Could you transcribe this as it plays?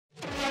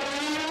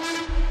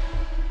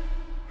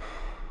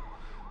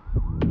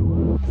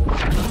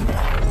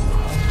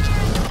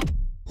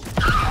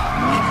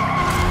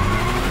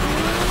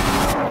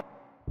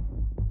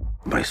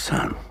my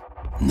son.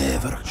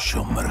 Never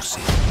show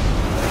mercy.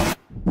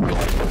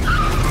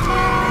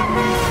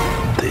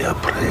 They are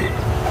prey.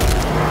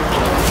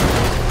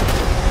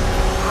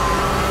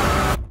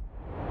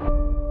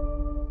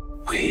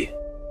 We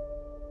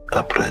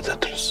are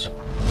predators.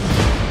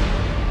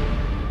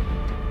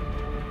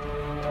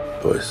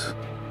 Boys,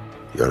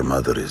 your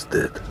mother is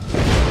dead.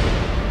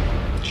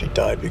 She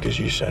died because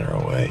you sent her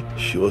away.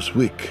 She was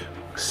weak,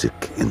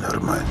 sick in her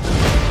mind.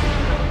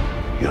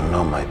 You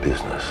know my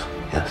business,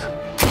 yes?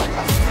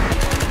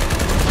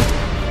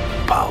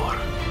 Power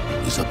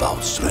is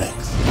about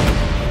strength.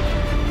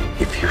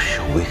 If you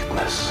show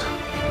weakness,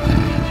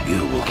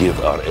 you will give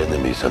our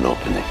enemies an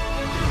opening.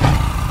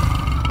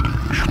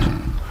 Shoot.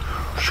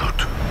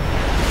 Shoot.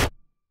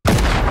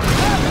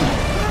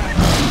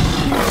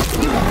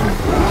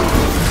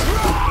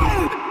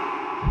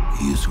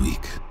 He is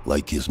weak,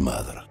 like his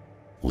mother.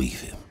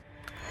 Leave him.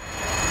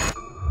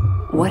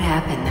 What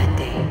happened that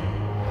day?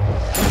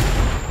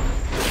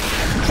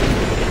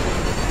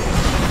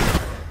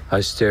 I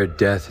stared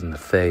death in the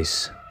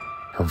face,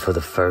 and for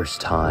the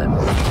first time,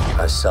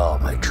 I saw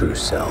my true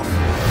self.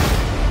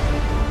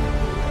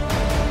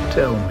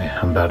 Tell me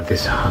about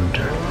this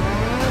hunter.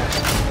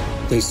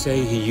 They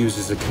say he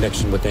uses a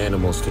connection with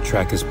animals to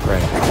track his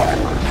prey.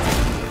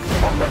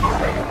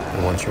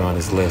 And once you're on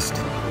his list,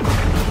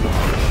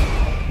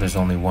 there's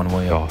only one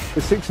way off.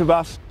 There's 6 of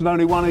us, and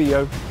only one of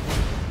you.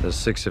 There's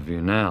 6 of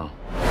you now.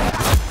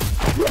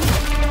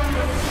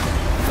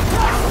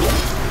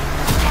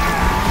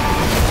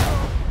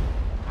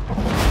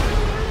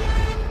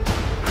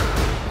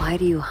 Why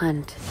do you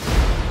hunt?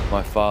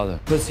 My father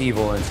puts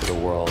evil into the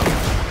world.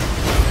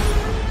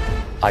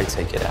 I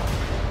take it out.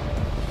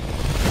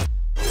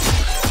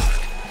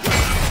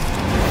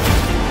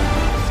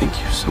 I think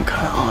you're some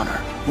kind of honor.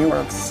 You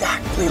are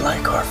exactly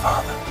like our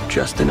father.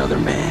 Just another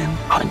man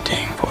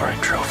hunting for a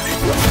trophy.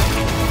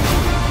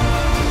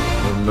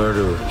 We're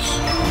murderers.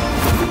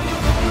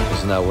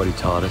 Isn't that what he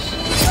taught us?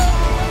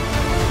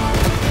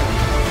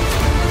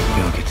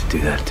 You don't get to do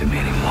that to me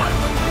anymore.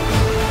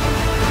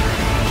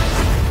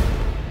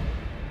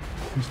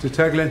 Mr.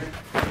 Teglin?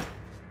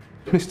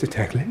 Mr.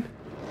 Teglin?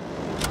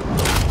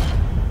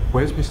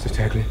 Where's Mr.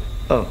 Teglin?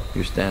 Oh,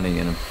 you're standing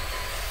in him.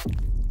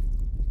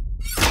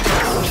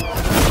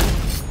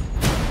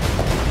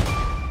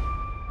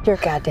 You're a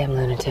goddamn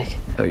lunatic.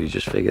 Oh, you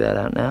just figured that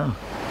out now?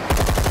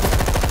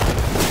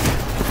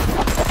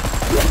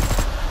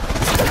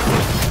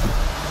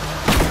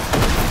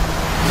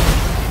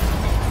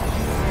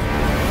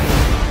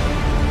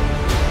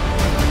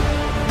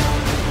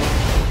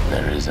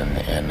 There is an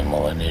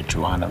animal in each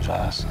one of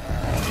us.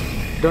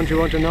 Don't you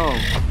want to know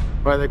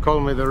why they call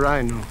me the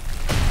Rhino?